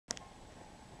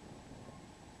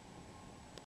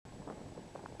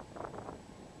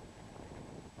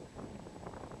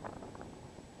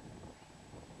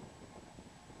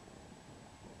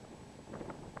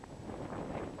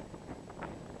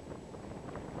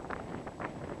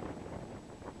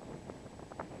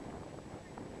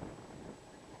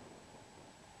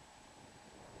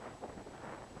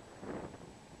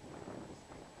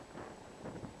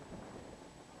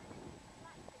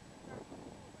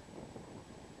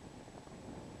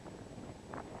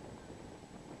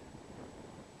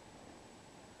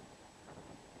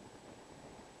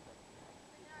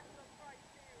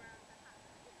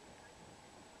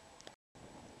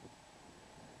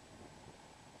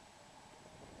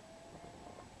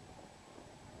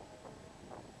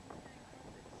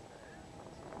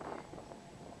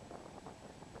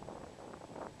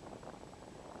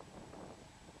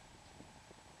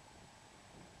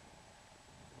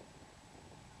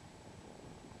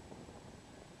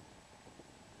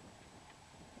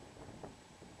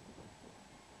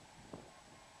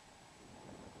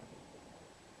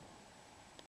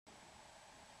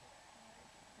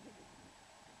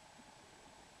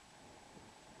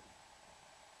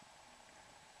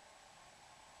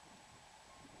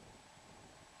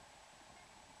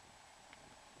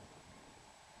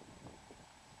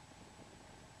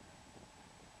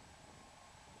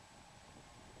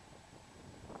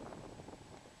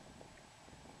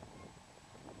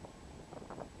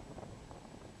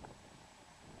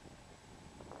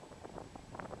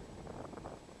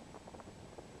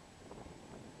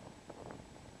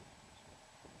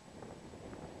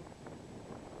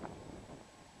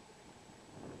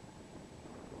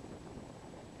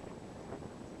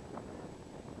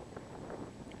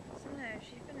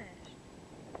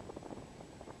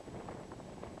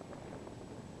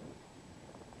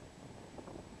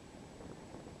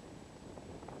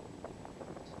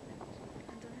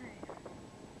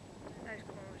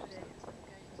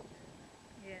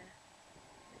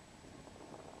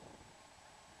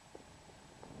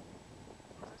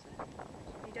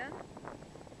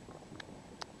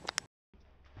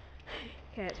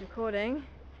Okay, it's recording.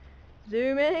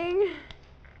 Zooming.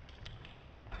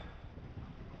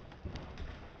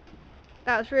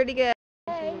 That was really good.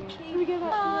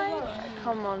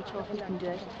 Come on, Toffee, you can do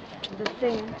it. The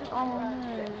thing. Oh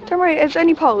no. Don't worry, it's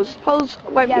only poles. Poles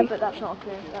won't be. Yeah, but that's not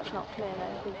clear. That's not clear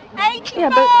though. Yeah,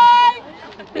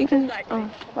 but you can. Oh,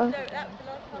 well.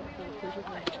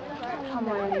 Come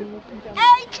on.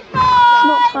 It's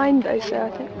not timed though, so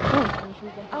I think.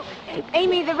 Oh,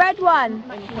 Amy, the red one.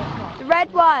 The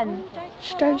red one.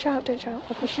 Shh, don't shout, don't shout.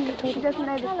 I'll push you. She doesn't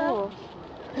know the force.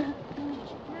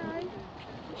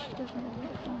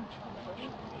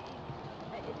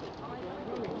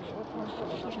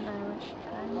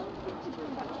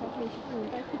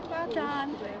 Well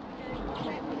done.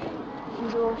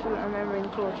 She's awful at remembering the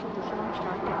course of the sound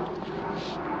striker.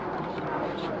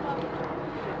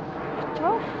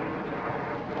 Tough.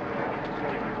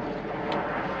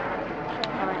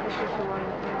 Alright, this is the one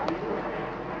that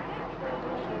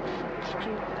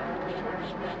stupid.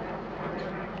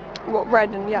 What, red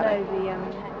and yellow? No,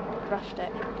 the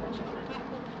rustic.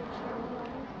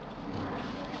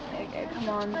 There you go, come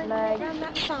on, leg. Around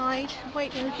that side,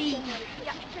 wait for the beat.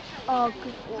 Oh,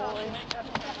 good boy.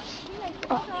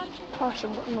 Oh, pass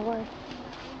and got in the way.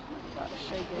 That's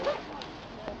so good.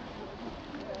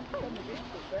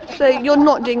 So you're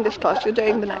not doing this class, you're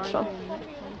doing the next one.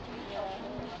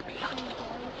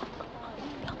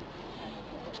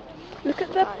 Look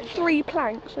at the 3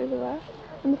 planks over there,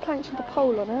 and the planks with the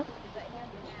pole on it.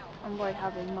 I'm worried how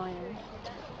big mine is.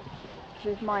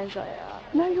 Because if mine's like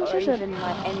that, No, yours or isn't. even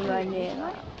like anywhere near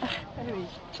that. Anyways,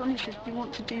 it's only if you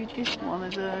want to do this one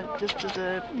as a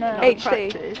No. HC.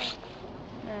 practice,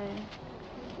 No.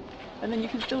 and then you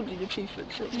can still do the 2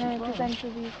 foot 6 No, as because well. then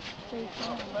she'll be so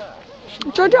far. Do you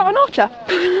want to do it on Otter?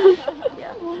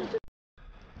 Yeah.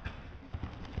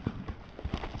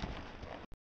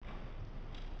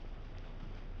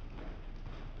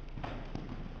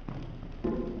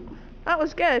 That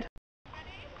was good.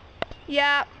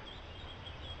 Yeah.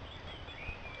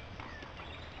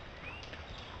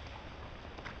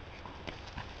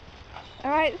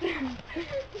 Alright.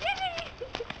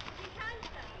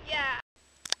 Yeah.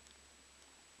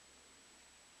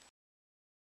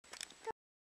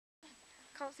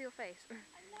 Can't see your face.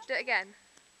 Do it again.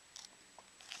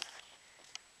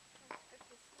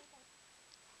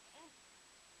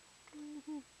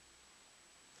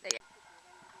 There you go.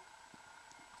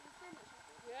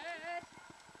 Good.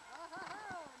 Oh,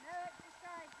 no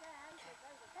exercise there. So go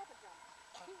the proper jump.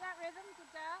 Keep that rhythm,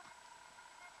 good girl.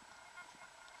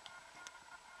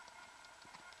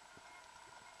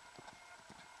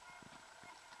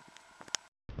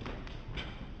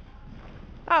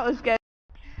 That was good.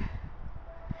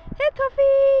 Here,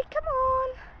 Toffee, come on.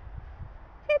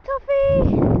 Here, Toffee.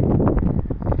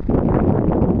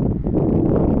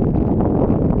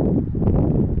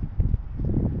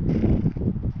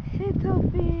 Here,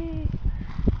 Toffee.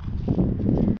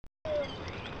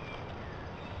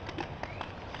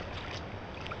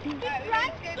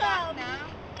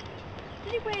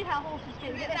 Isn't it weird how horses do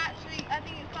it? It's actually, I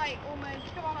think it's like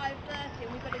almost 5:30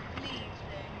 and we've got a leave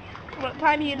soon. What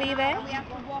time are you leaving? And we have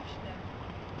to wash them.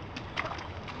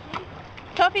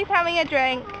 Toffee's having a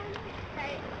drink.